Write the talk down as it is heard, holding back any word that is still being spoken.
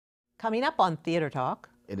Coming up on Theater Talk.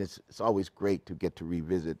 And it's always great to get to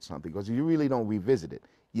revisit something, because you really don't revisit it.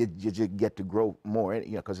 You just get to grow more,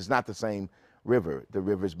 because it's not the same river. The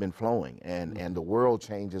river's been flowing, and the world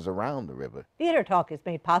changes around the river. Theater Talk is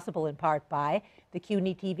made possible in part by the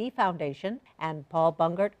CUNY TV Foundation and Paul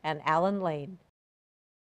Bungert and Alan Lane.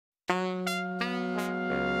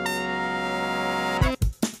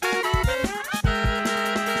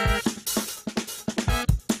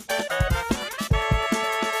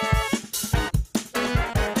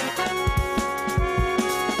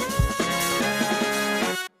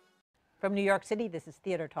 From New York City, this is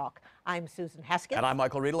Theater Talk. I'm Susan Haskins. And I'm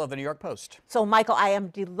Michael Riedel of the New York Post. So, Michael, I am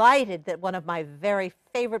delighted that one of my very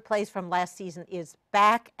favorite plays from last season is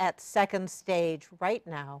back at second stage right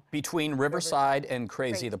now. Between Riverside and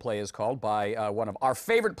Crazy, the play is called, by one of our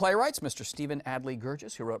favorite playwrights, Mr. Stephen Adly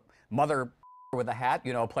Guirgis, who wrote Mother with a Hat,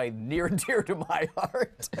 a play near and dear to my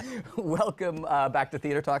heart. Welcome back to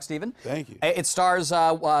Theater Talk, Stephen. Thank you. It stars,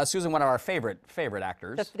 Susan, one of our favorite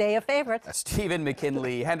actors. Just day of favorites. Stephen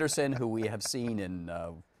McKinley Henderson, who we have seen in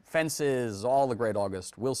Fences, all the great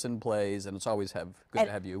August Wilson plays, and it's always good to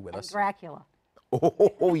have you with us. Dracula.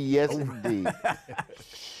 Oh, yes, indeed.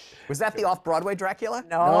 Was that the off-Broadway Dracula?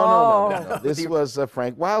 No. This was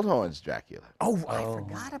Frank Wildhorn's Dracula. Oh, I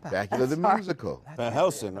forgot about Dracula the musical. Van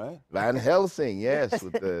Helsing, right? Van Helsing, yes.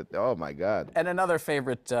 With the, oh, my God. And another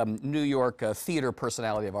favorite New York theater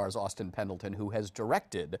personality of ours, Austin Pendleton, who has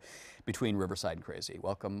directed Between Riverside and Crazy.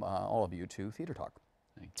 Welcome, all of you, to Theater Talk.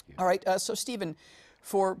 Thank you. All right, so Stephen,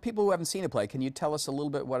 for people who haven't seen the play, can you tell us a little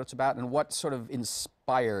bit what it's about and what sort of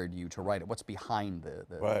inspired you to write it? What's behind the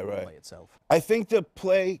play itself? I think the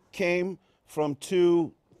play came from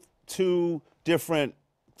two different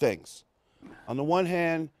things. On the one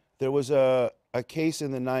hand, there was a case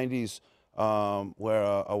in the 90s where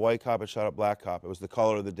a white cop had shot a black cop. It was the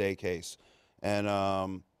Color of the Day case. And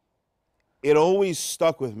it always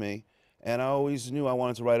stuck with me, and I always knew I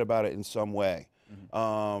wanted to write about it in some way.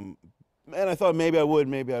 And I thought maybe I would,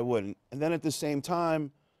 maybe I wouldn't. And then at the same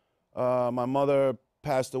time, my mother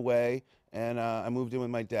passed away, and I moved in with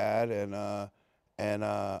my dad, and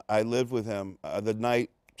I lived with him the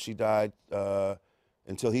night she died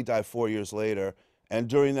until he died 4 years later. And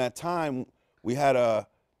during that time, we had a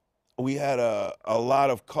lot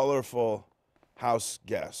of colorful house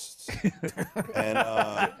guests,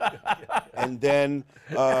 and then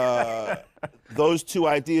those two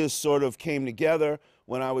ideas sort of came together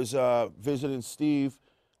when I was visiting Steve,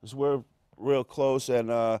 because we're real close,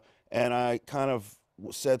 and I kind of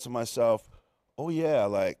said to myself, oh yeah,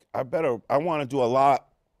 like I want to do a lot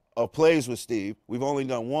of plays with Steve. We've only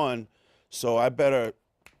done one, so I better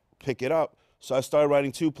pick it up. So I started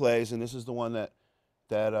writing 2 plays, and this is the one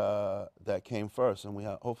that came first, and we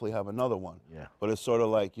hopefully have another one. Yeah. But it's sort of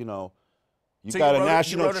like, you So got you a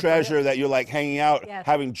national treasure that you're like hanging out, Yes.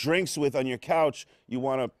 having drinks with on your couch. You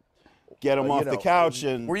want to get him off the couch,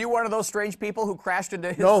 and Were you one of those strange people who crashed into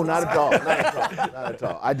his... No, not at all. Not at all. Not at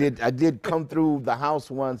all. I did come through the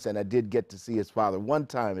house once, and I did get to see his father one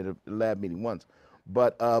time at a lab meeting once.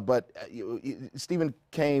 But Stephen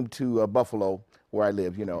came to Buffalo, where I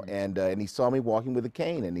live, and he saw me walking with a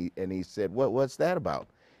cane, and he said, "What's that about?"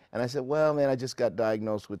 And I said, "Well, man, I just got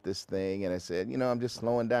diagnosed with this thing," and I said, "I'm just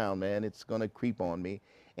slowing down, man. It's gonna creep on me."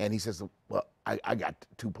 And he says, "Well, I got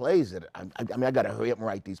 2 plays that I got to hurry up and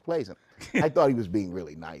write these plays." And I thought he was being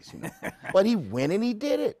really nice, But he went and he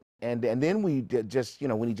did it. And then we did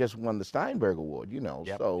when he just won the Steinberg Award,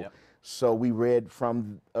 So we read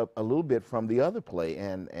from a little bit from the other play,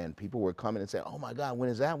 and people were coming and saying, "Oh my God, when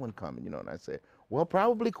is that one coming?" And I said, "Well,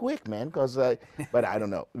 probably quick, man, because but I don't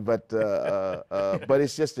know." But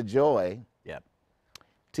it's just a joy.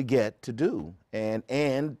 To get to do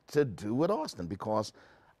and to do with Austin, because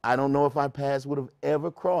I don't know if our paths would have ever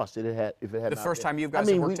crossed if it had The not first been. time you guys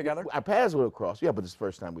have worked together? Our paths would have crossed, but it's the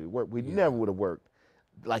first time we worked. We never would have worked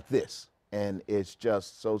like this. And it's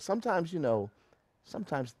just, so sometimes,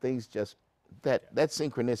 sometimes things just, that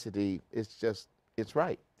synchronicity is just, it's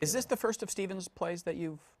right. Is this the first of Stephen's plays that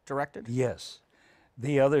you've directed? Yes.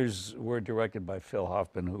 The others were directed by Phil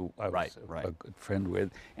Hoffman, who I was a good friend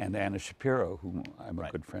with, and Anna Shapiro, whom I'm a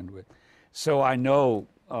good friend with. So I know,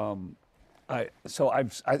 I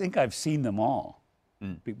think I've seen them all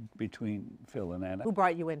between Phil and Anna. Who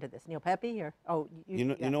brought you into this? Neil Pepe or you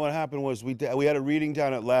know what happened was we had a reading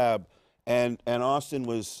down at Lab, and Austin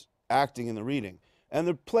was acting in the reading, and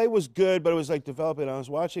the play was good, but it was like developing. I was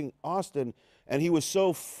watching Austin, and he was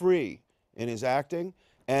so free in his acting,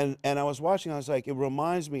 and I was watching. I was like, it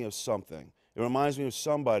reminds me of something. It reminds me of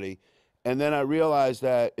somebody, and then I realized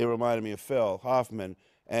that it reminded me of Phil Hoffman,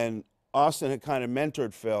 and Austin had kind of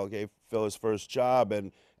mentored Phil, gave Phil his first job,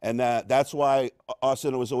 and And that's why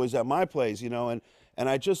Austin was always at my plays, you know, and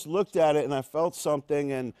I just looked at it and I felt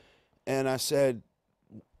something, and I said,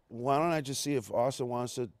 why don't I just see if Austin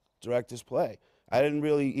wants to direct this play? I didn't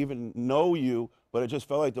really even know you, but it just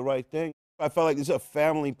felt like the right thing. I felt like this is a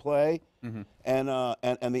family play, and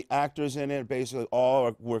the actors in it basically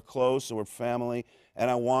all were close, so we're family, and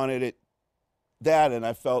I wanted it that, and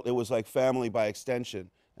I felt it was like family by extension,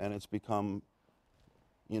 and it's become,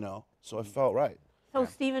 you know, so it felt right. So,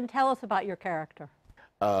 Stephen, tell us about your character.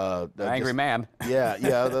 Angry man. Yeah,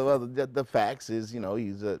 yeah. The facts is, you know,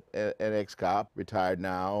 he's an ex-cop, retired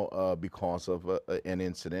now because of an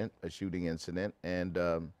incident, a shooting incident, and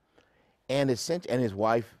his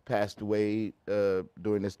wife passed away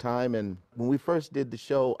during this time. And when we first did the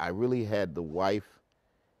show, I really had the wife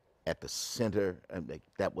at the center, and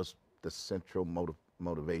that was the central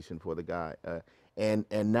motivation for the guy. And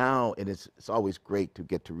now, it's always great to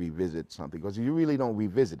get to revisit something, because you really don't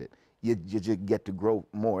revisit it. You just get to grow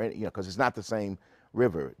more, you know, because it's not the same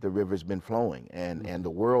river. The river's been flowing, and the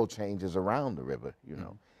world changes around the river, you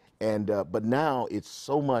know. And but now it's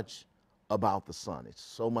so much about the son. It's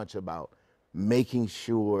so much about making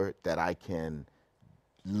sure that I can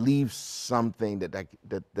leave something that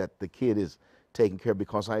the kid is taken care of,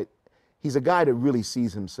 because he's a guy that really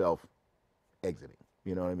sees himself exiting.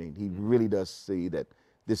 You know what I mean? He really does see that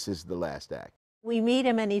this is the last act. We meet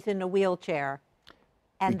him and he's in a wheelchair.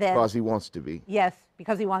 And because he wants to be. Yes,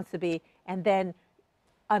 because he wants to be. And then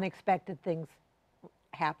unexpected things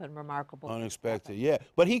happen, remarkable. Unexpected, yeah.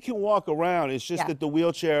 But he can walk around. It's just that the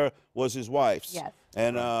wheelchair was his wife's. Yes.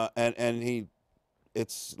 And he,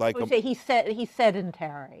 it's like he's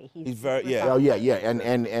sedentary. He's very, yeah. Oh yeah, yeah.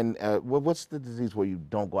 And what's the disease where you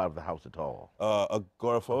don't go out of the house at all?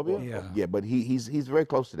 Agoraphobia. Yeah. Yeah, but he's very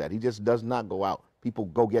close to that. He just does not go out. People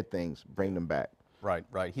go get things, bring them back. Right,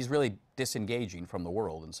 right. He's really disengaging from the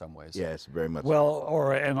world in some ways. Yes, very much.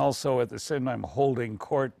 Well, and also at the same time holding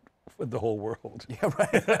court with the whole world. Yeah,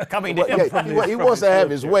 right. Coming to Well, him. yeah, he wants to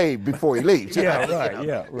have his way before he leaves. Yeah, right.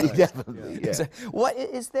 Yeah, He right. definitely. Yeah. So, what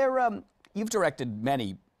is there? You've directed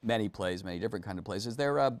many plays, many different kind of plays. Is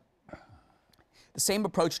there the same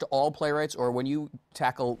approach to all playwrights, or when you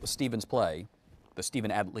tackle Stephen's play, the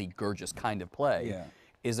Stephen Adly Guirgis kind of play? Yeah.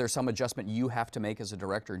 Is there some adjustment you have to make as a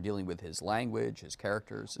director in dealing with his language, his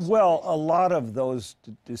characters? Well, a lot of those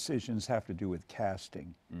decisions have to do with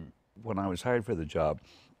casting. When I was hired for the job,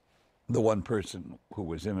 the one person who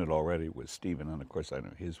was in it already was Stephen, and of course I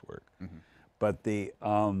knew his work. But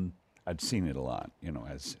I'd seen it a lot, you know,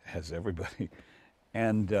 as has everybody,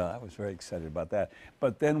 and I was very excited about that.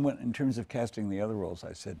 But then, in terms of casting the other roles,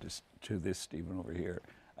 I said to this Stephen over here,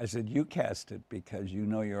 I said, "You cast it because you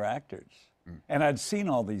know your actors." And I'd seen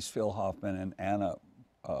all these Phil Hoffman and Anna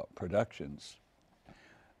productions.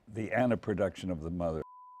 The Anna production of The Mother,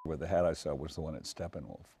 where the hat I saw was the one at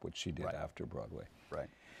Steppenwolf, which she did after Broadway. Right.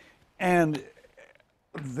 And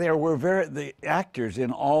there were the actors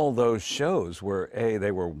in all those shows were,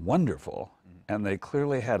 they were wonderful, and they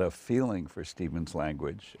clearly had a feeling for Stephen's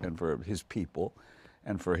language and for his people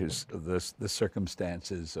and for the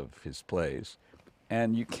circumstances of his plays.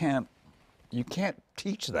 And you can't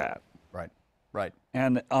teach that. Right. Right.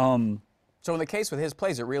 And so in the case with his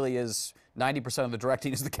plays, it really is 90% of the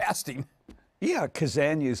directing is the casting. yeah,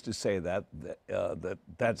 Kazan used to say that's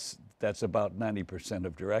about 90%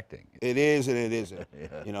 of directing. It is and it isn't.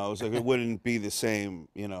 You know, it's like it wouldn't be the same.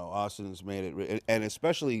 You know, Austin's made it, and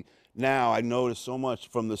especially now, I noticed so much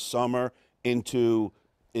from the summer into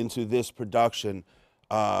this production.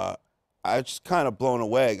 I just kind of blown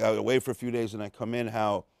away. I away for a few days and I come in,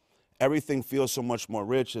 how everything feels so much more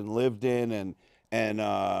rich and lived in, and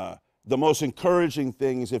the most encouraging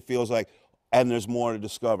thing is it feels like, and there's more to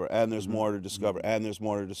discover, and there's more to discover, and there's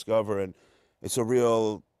more to discover, and it's a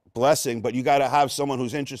real blessing. But you got to have someone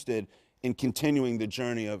who's interested in continuing the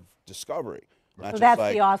journey of discovery. So that's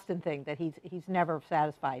the Austin thing, that he's never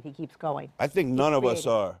satisfied. He keeps going. I think none of us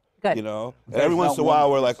are. Good. You know, every once in a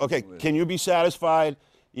while we're like, okay, can you be satisfied?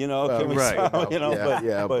 You know, can we, right. you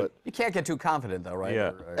know, but You can't get too confident, though, right?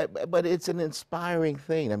 Yeah. But it's an inspiring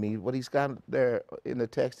thing. I mean, what he's got there in the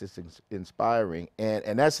text is inspiring,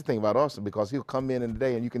 and that's the thing about Austin, because he'll come in the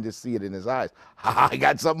day and you can just see it in his eyes. I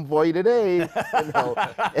got something for you today, you know.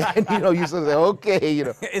 And you know, you sort of say, okay, you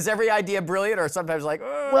know. Is every idea brilliant, or sometimes like?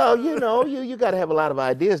 Well, you know, you got to have a lot of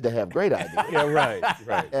ideas to have great ideas. Yeah, right.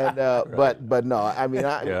 And but no, I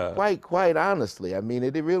mean, quite honestly, I mean,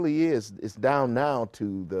 it really is. It's down now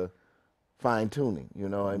to the fine tuning. You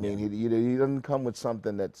know, I mean, he doesn't come with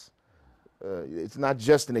something that's. It's not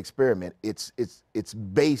just an experiment. It's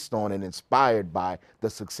based on and inspired by the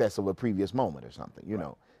success of a previous moment or something. You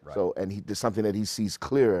know, So, and there's something that he sees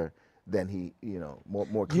clearer than he,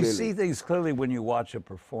 more clearly. You see things clearly when you watch a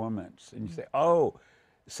performance, and you say, "Oh,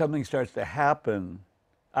 something starts to happen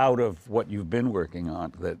out of what you've been working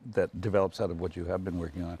on, that develops out of what you have been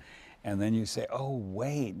working on," and then you say, "Oh,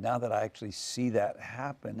 wait! Now that I actually see that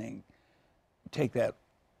happening, take that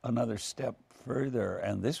another step further,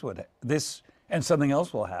 and and something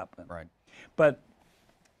else will happen." Right. But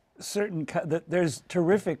there's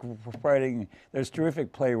terrific writing. There's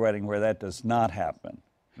terrific playwriting where that does not happen.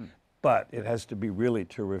 But it has to be really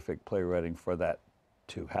terrific playwriting for that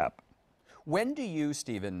to happen. When do you,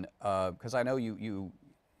 Stephen, because I know you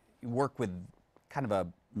work with kind of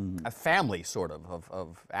a family sort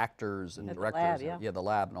of actors and directors. Lab, yeah. The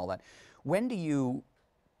lab and all that. When do you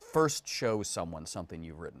first show someone something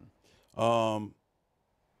you've written?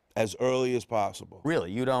 As early as possible.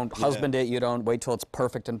 Really? You don't husband it? You don't wait till it's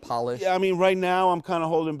perfect and polished? Yeah, I mean, right now I'm kind of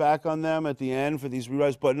holding back on them at the end for these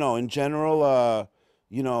rewrites, but no, in general,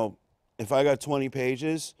 if I got 20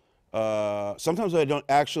 pages, sometimes I don't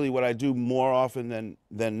actually, what I do more often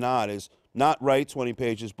than not is not write 20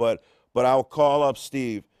 pages, but I'll call up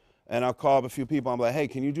Steve and I'll call up a few people. I'm like, hey,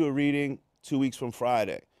 can you do a reading 2 weeks from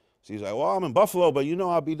Friday? So he's like, well, I'm in Buffalo, but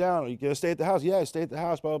I'll be down. Are you gonna stay at the house? Yeah, stay at the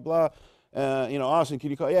house, blah, blah, blah. Austin,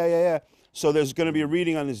 can you call? Yeah. So there's gonna be a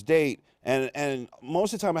reading on this date, and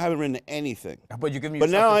most of the time I haven't written anything. But you give me.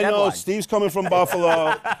 But now I know Steve's coming from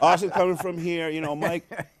Buffalo, Austin's coming from here, Mike,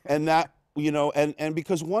 and that, and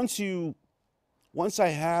because once I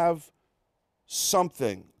have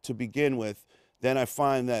something to begin with, then I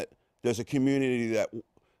find that there's a community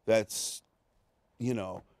that's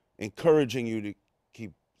encouraging you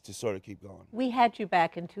to sort of keep going. We had you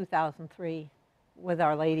back in 2003 with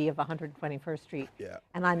Our Lady of 121st Street. Yeah.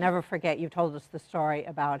 And I never forget, you told us the story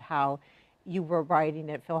about how you were writing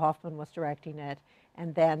it, Phil Hoffman was directing it,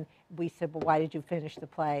 and then we said, well, why did you finish the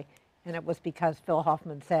play? And it was because Phil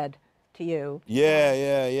Hoffman said to you.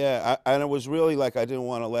 Yeah. And it was really like I didn't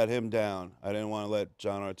want to let him down. I didn't want to let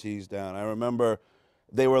John Ortiz down. I remember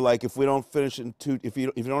they were like, if we don't finish if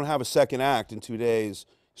you don't have a second act in 2 days,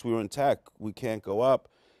 because we were in tech, we can't go up.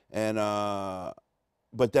 And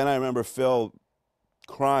but then I remember Phil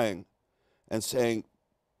crying and saying,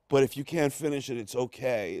 but if you can't finish it, it's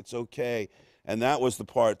okay. And that was the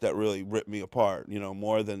part that really ripped me apart,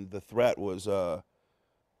 more than the threat was, I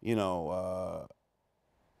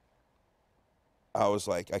was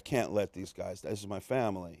like, I can't let these guys, this is my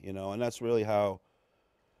family, and that's really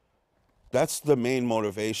that's the main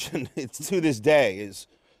motivation. It's to this day is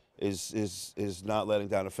not letting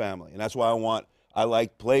down a family. And that's why I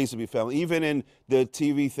like plays to be family. Even in the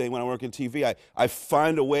TV thing, when I work in TV, I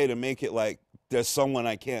find a way to make it like there's someone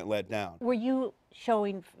I can't let down. Were you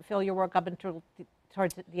showing Phil your work up until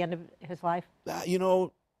towards the end of his life?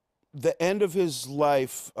 The end of his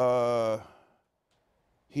life,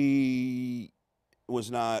 he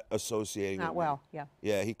was not associating with Not well, me. yeah.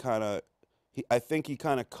 Yeah, I think he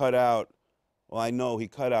kind of cut out, well, I know he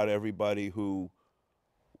cut out everybody who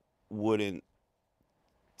wouldn't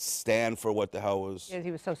stand for what the hell was Because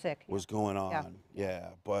he was so sick. was going on. Yeah.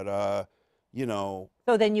 But So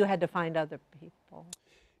then you had to find other people.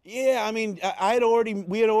 Yeah, I mean, I had already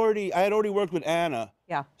worked with Anna.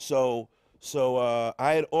 Yeah. So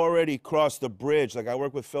I had already crossed the bridge. Like I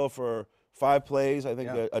worked with Phil for 5 plays, I think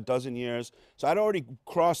a dozen years. So I'd already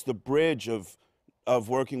crossed the bridge of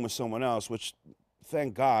working with someone else, which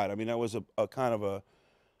thank God. I mean, that was a kind of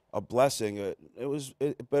a blessing.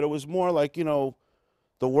 But it was more like, the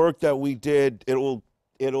work that we did, it'll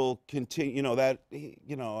continue, I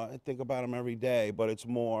think about him every day, but it's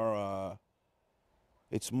more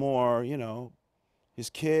his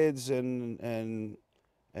kids and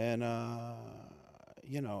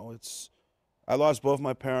I lost both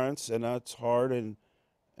my parents, and that's hard, and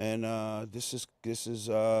this is it's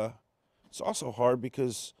also hard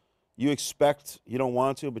because you don't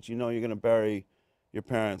want to, but you're going to bury your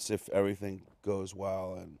parents if everything goes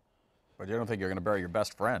well. But you don't think you're going to bury your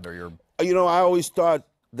best friend or your... I always thought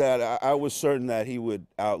that I was certain that he would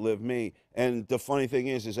outlive me. And the funny thing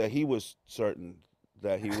is that he was certain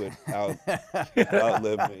that he would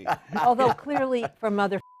outlive me. Although clearly from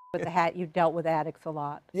Mother with the Hat, you dealt with addicts a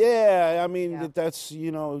lot. Yeah, I mean, that's,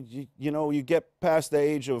 you get past the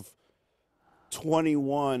age of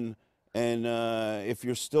 21, and if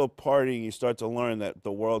you're still partying, you start to learn that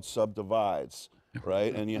the world subdivides,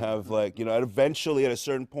 right? And you have eventually at a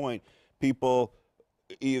certain point, people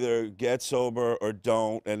either get sober or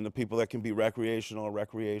don't, and the people that can be recreational,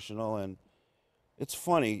 and it's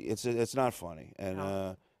funny. It's not funny,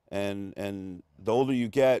 and the older you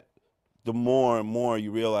get, the more and more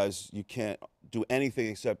you realize you can't do anything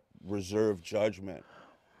except reserve judgment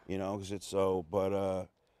you know, because it's so. But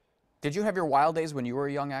Did you have your wild days when you were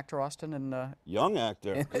a young actor, Austin? And young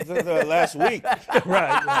actor, last week.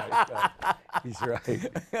 right. He's right.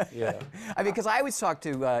 Yeah. I mean, because I always talk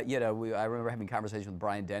to, you know, I remember having conversations with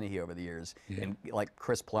Brian Dennehy over the years, and like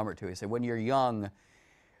Chris Plummer too. He said, when you're young,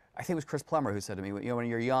 I think it was Chris Plummer who said to me, you know, when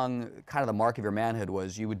you're young, kind of the mark of your manhood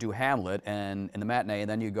was you would do Hamlet and in the matinee, and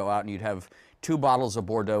then you'd go out and you'd have 2 bottles of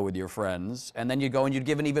Bordeaux with your friends, and then you'd go and you'd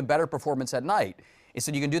give an even better performance at night. He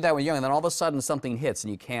said you can do that when you're young, and then all of a sudden something hits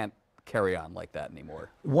and you can't carry on like that anymore.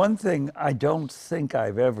 One thing I don't think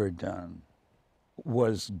I've ever done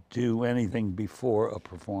was do anything before a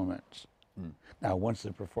performance. Now, once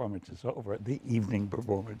the performance is over, the evening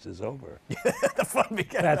performance is over. The fun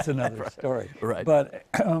began. That's another story. Right. But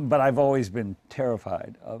I've always been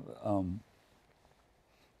terrified of.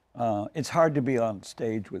 It's hard to be on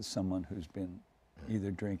stage with someone who's been either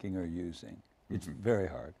drinking or using. It's very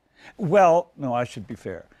hard. Well, no, I should be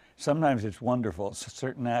fair. Sometimes it's wonderful.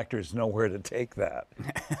 Certain actors know where to take that.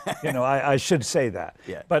 You know, I should say that.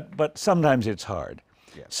 Yeah. But sometimes it's hard.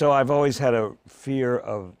 Yeah. So I've always had a fear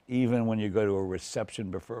of, even when you go to a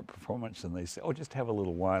reception before a performance and they say, oh, just have a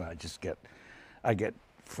little wine, I get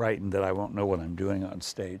frightened that I won't know what I'm doing on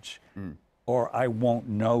stage. Or I won't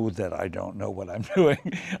know that I don't know what I'm doing.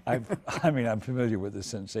 I mean, I'm familiar with the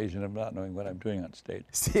sensation of not knowing what I'm doing on stage.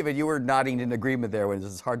 Stephen, you were nodding in agreement there when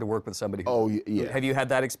it's hard to work with somebody. Yeah. Have you had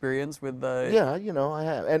that experience with? Yeah, you know, I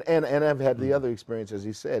have, and I've had the other experience, as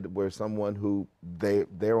he said, where someone who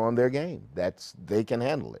they're on their game. They can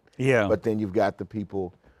handle it. Yeah. But then you've got the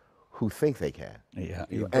people who think they can. Yeah.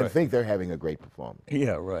 You know, and think they're having a great performance.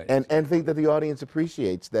 Yeah, right. And think that the audience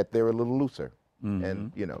appreciates that they're a little looser.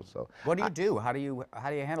 And you know, so What do you do? How do you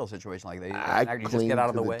handle a situation like that? I You just cling get out to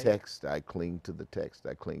of the the way. text. I cling to the text.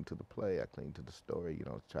 I cling to the play. I cling to the story. You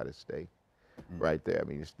know, try to stay right there. I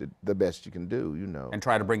mean, it's the best you can do. You know, And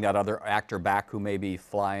try to bring that other actor back who may be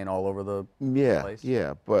flying all over the place.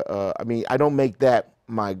 Yeah. But I mean, I don't make that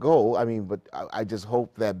my goal. I mean, but I just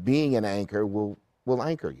hope that being an anchor will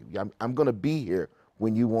anchor you. I'm going to be here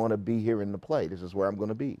when you want to be here in the play. This is where I'm going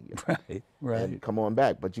to be. You know? Right. And come on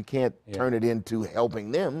back. But you can't turn it into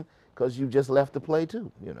helping them because you just left the play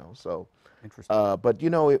too. You know. So. Interesting. But you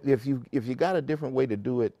know, if you got a different way to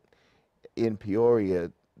do it in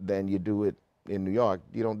Peoria than you do it in New York,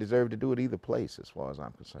 you don't deserve to do it either place, as far as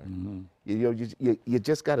I'm concerned. You know, you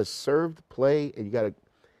just got to serve the play, and you got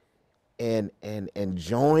to and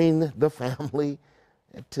join the family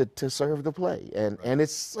to serve the play, and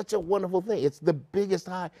it's such a wonderful thing. It's the biggest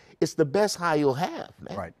high. It's the best high you'll have,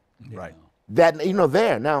 man. Right. Right. That, you know,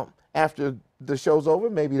 there now after the show's over,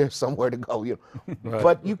 maybe there's somewhere to go, you know.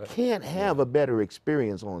 But you can't have a better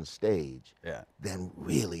experience on stage than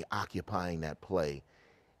really occupying that play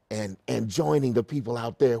and joining the people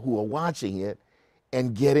out there who are watching it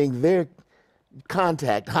and getting their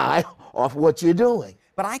contact high off what you're doing.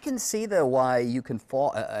 But I can see, though, why you can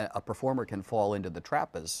fall, a performer can fall into the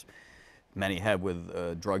trap, as many have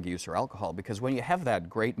with drug use or alcohol, because when you have that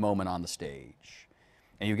great moment on the stage,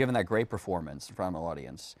 and you've given that great performance in front of an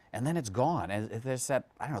audience, and then it's gone, and there's that,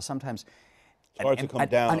 I don't know, sometimes It's hard to come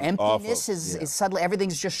down an emptiness off of, is suddenly,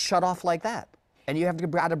 everything's just shut off like that. And you have to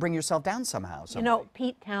got to bring yourself down somehow. You know,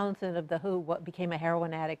 Pete Townsend of The Who became a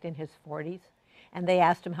heroin addict in his 40s. And they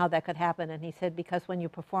asked him how that could happen, and he said, because when you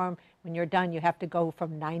perform, when you're done, you have to go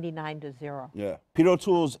from 99 to 0. Yeah. Peter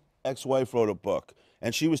O'Toole's ex-wife wrote a book,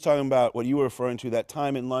 and she was talking about what you were referring to, that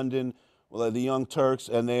time in London, the Young Turks,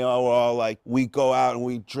 and they all were all like, we go out and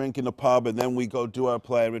we drink in the pub, and then we go do our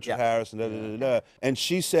play, Richard Harris, and da-da-da-da. And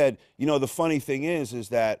she said, you know, the funny thing is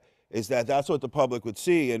that that's what the public would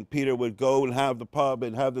see, and Peter would go and have the pub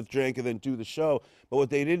and have the drink and then do the show. But what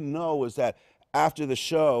they didn't know was that after the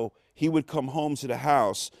show, he would come home to the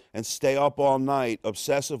house and stay up all night,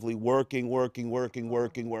 obsessively working,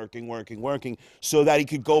 so that he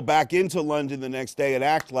could go back into London the next day and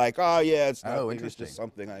act like, oh yeah, it's nothing, it's just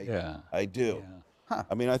something I do. Yeah. Huh.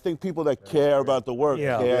 I mean, I think people that care about the work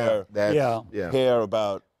care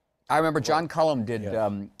about. I remember John Cullum did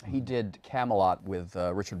he did Camelot with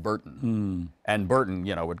Richard Burton, and Burton,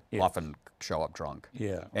 you know, would often show up drunk.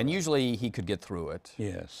 Yeah. And usually he could get through it.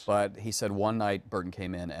 Yes. But he said one night Burton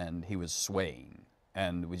came in and he was swaying,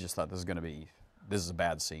 and we just thought this is a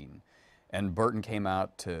bad scene. And Burton came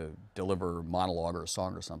out to deliver a monologue or a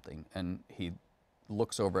song or something, and he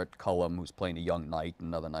looks over at Cullum, who's playing a young knight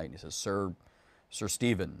another night, and he says, Sir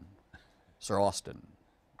Stephen, Sir Austin,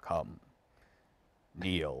 come.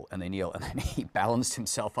 Kneel, and they kneel, and then he balanced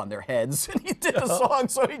himself on their heads, and he did the song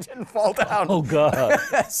so he didn't fall down. Oh, God.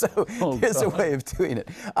 So there's a way of doing it.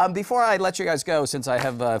 Before I let you guys go, since I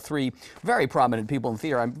have 3 very prominent people in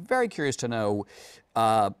theater, I'm very curious to know,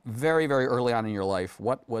 Very, very early on in your life,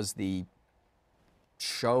 what was the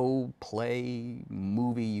show, play,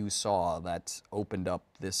 movie you saw that opened up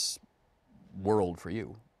this world for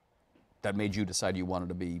you, that made you decide you wanted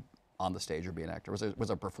to be on the stage or be an actor? Was there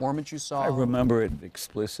a performance you saw? I remember it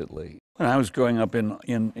explicitly. When I was growing up in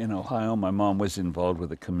Ohio, my mom was involved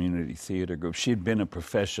with a community theater group. She'd been a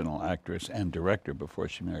professional actress and director before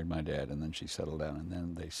she married my dad, and then she settled down, and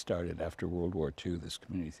then they started, after World War II, this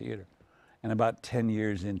community theater. And about 10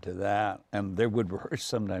 years into that, and they would rehearse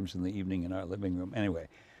sometimes in the evening in our living room. Anyway,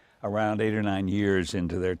 around 8 or 9 years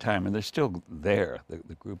into their time, and they're still there,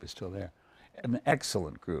 the group is still there. An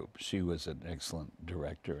excellent group. She was an excellent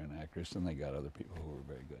director and actress, and they got other people who were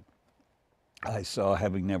very good. I saw,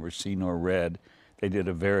 having never seen or read, they did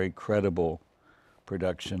a very credible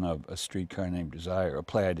production of A Streetcar Named Desire, a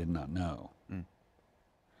play I did not know. And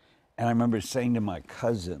I remember saying to my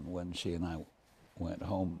cousin when she and I went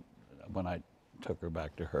home, when I took her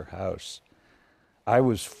back to her house, I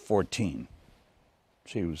was 14.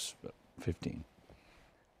 She was 15.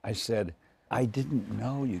 I said, I didn't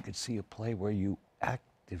know you could see a play where you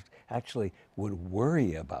actually would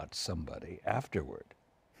worry about somebody afterward.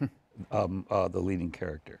 The leading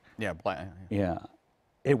character. Yeah, yeah.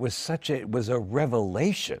 It was a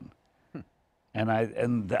revelation. And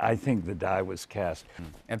I think the die was cast.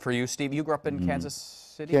 And for you, Steve, you grew up in Kansas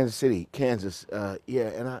City? Kansas City, Kansas. Yeah,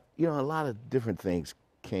 and a lot of different things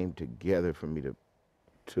came together for me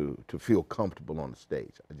to feel comfortable on the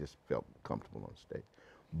stage. I just felt comfortable on the stage.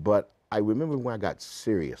 But I remember when I got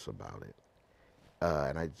serious about it,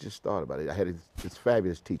 and I just thought about it. I had this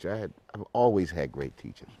fabulous teacher. I've always had great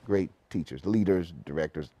teachers, leaders,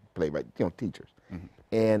 directors, playwrights, teachers.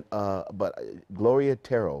 And but Gloria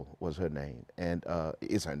Terrell was her name, and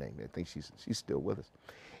is her name. I think she's still with us.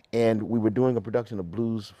 And we were doing a production of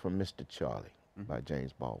Blues from Mr. Charlie by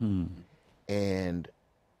James Baldwin. And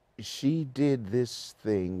she did this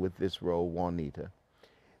thing with this role, Juanita,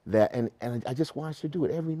 that and I just watched her do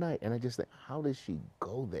it every night, and I just think, how does she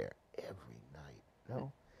go there every night?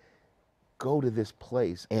 Go to this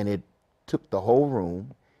place, and it took the whole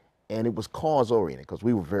room, and it was cause-oriented, because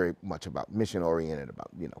we were very much about mission-oriented, about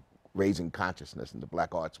raising consciousness in the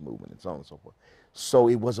Black Arts Movement and so on and so forth. So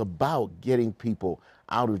it was about getting people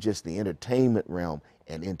out of just the entertainment realm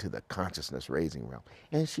and into the consciousness-raising realm.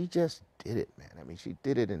 And she just did it, man. I mean, she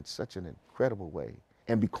did it in such an incredible way.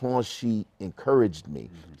 And because she encouraged me,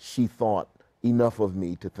 she thought enough of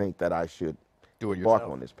me to think that I should embark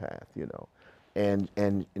on this path, And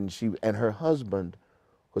her husband,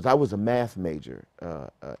 because I was a math major,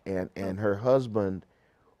 and her husband,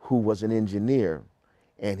 who was an engineer,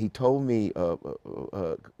 and he told me a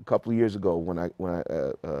couple of years ago when I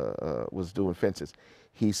was doing fences,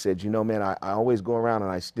 he said, man, I always go around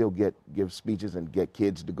and I still give speeches and get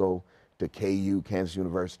kids to go to KU, Kansas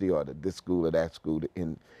University, or to this school or that school.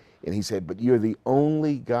 And he said, but you're the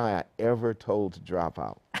only guy I ever told to drop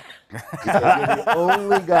out. He said, you're the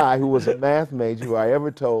only guy who was a math major who I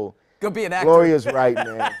ever told, go be an actor. Gloria's right,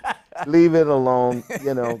 man. Leave it alone.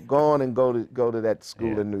 Go on and go to that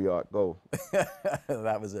school in New York. Go.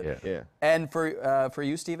 That was it. Yeah. And for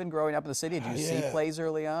you, Stephen, growing up in the city, did you see plays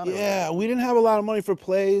early on? Yeah, we didn't have a lot of money for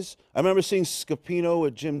plays. I remember seeing Scapino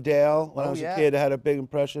with Jim Dale when I was a kid. I had a big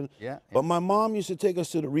impression. Yeah. But my mom used to take us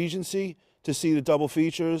to the Regency to see the double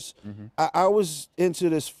features. I was into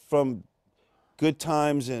this from Good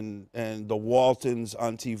Times and the Waltons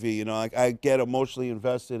on TV. I get emotionally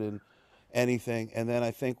invested in anything. And then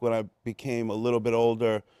I think when I became a little bit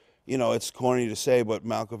older, it's corny to say, but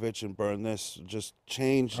Malkovich and Burn This just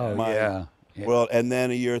changed my world. And then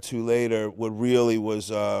a year or two later, what really was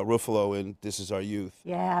Ruffalo in This Is Our Youth.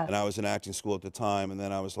 Yeah. And I was in acting school at the time, and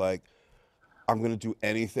then I was like, I'm going to do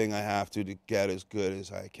anything I have to get as good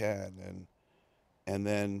as I can. And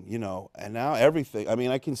then, and now everything. I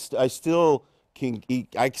mean, I still can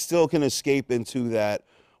escape into that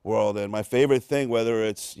world. And my favorite thing, whether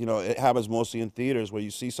it's, it happens mostly in theaters, where you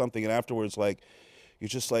see something and afterwards,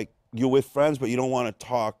 you're with friends, but you don't want to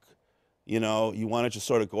talk, you want to just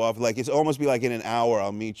sort of go off. It's almost be like in an hour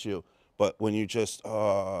I'll meet you. But when you just, did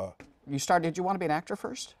you want to be an actor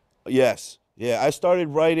first? Yes. Yeah, I started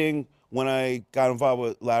writing when I got involved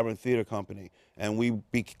with Labyrinth Theater Company. And we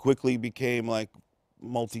quickly became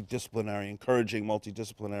multidisciplinary, encouraging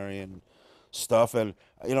multidisciplinary and stuff. And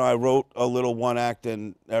I wrote a little one act,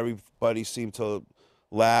 and everybody seemed to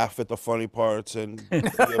laugh at the funny parts and be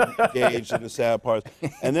engaged in the sad parts.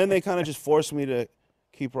 And then they kind of just forced me to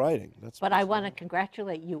keep writing. That's But I want to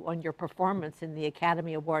congratulate you on your performance in the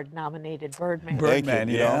Academy Award nominated Birdman. Thank you. Birdman,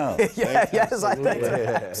 You know? yeah. Yes, I think.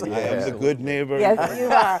 I am the good neighbor. Yes,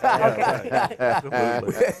 you are.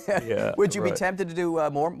 Okay. Yeah, Would you be right. tempted to do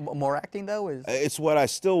more acting though? It's what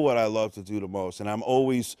I love to do the most, and I'm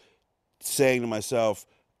always saying to myself,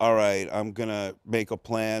 all right, I'm gonna make a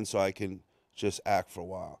plan so I can just act for a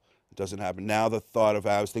while. It doesn't happen. Now the thought of,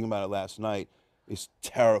 I was thinking about it last night, is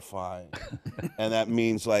terrifying. And that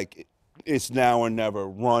means like it's now or never.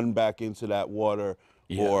 Run back into that water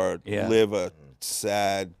or live a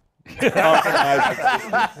sad As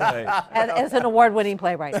an award-winning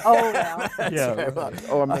playwright. Oh, well.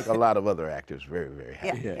 Or make a lot of other actors very, very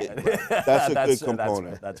happy. That's a good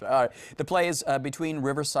component. That's right. All right. The play is Between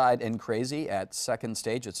Riverside and Crazy at Second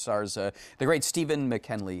Stage. It stars the great Stephen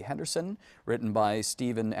McKinley Henderson, written by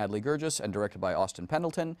Stephen Adly Guirgis and directed by Austin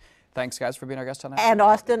Pendleton. Thanks, guys, for being our guest tonight. And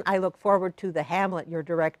Austin, I look forward to the Hamlet you're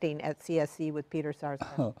directing at CSC with Peter Sarsgaard.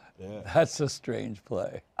 Oh, that's a strange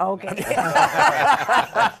play. Okay.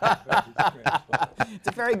 It's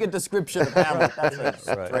a very good description of Hamlet. That's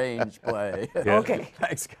a strange play. Okay.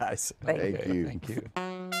 Thanks, guys. Thank you. Thank you.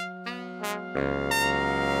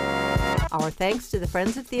 Our thanks to the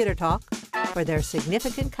Friends of Theater Talk for their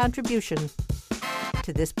significant contribution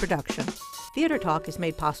to this production. Theater Talk is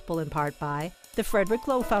made possible in part by the Frederick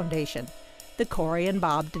Lowe Foundation, the Corey and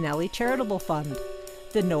Bob Dinelli Charitable Fund,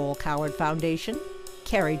 the Noel Coward Foundation,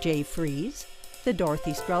 Carrie J. Fries, the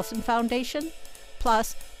Dorothy Strelson Foundation,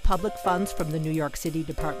 plus public funds from the New York City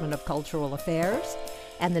Department of Cultural Affairs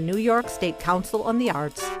and the New York State Council on the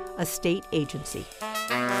Arts, a state agency.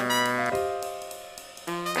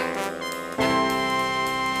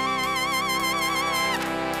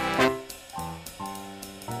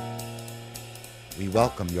 We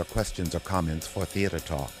welcome your questions or comments for Theater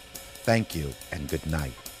Talk. Thank you and good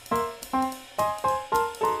night.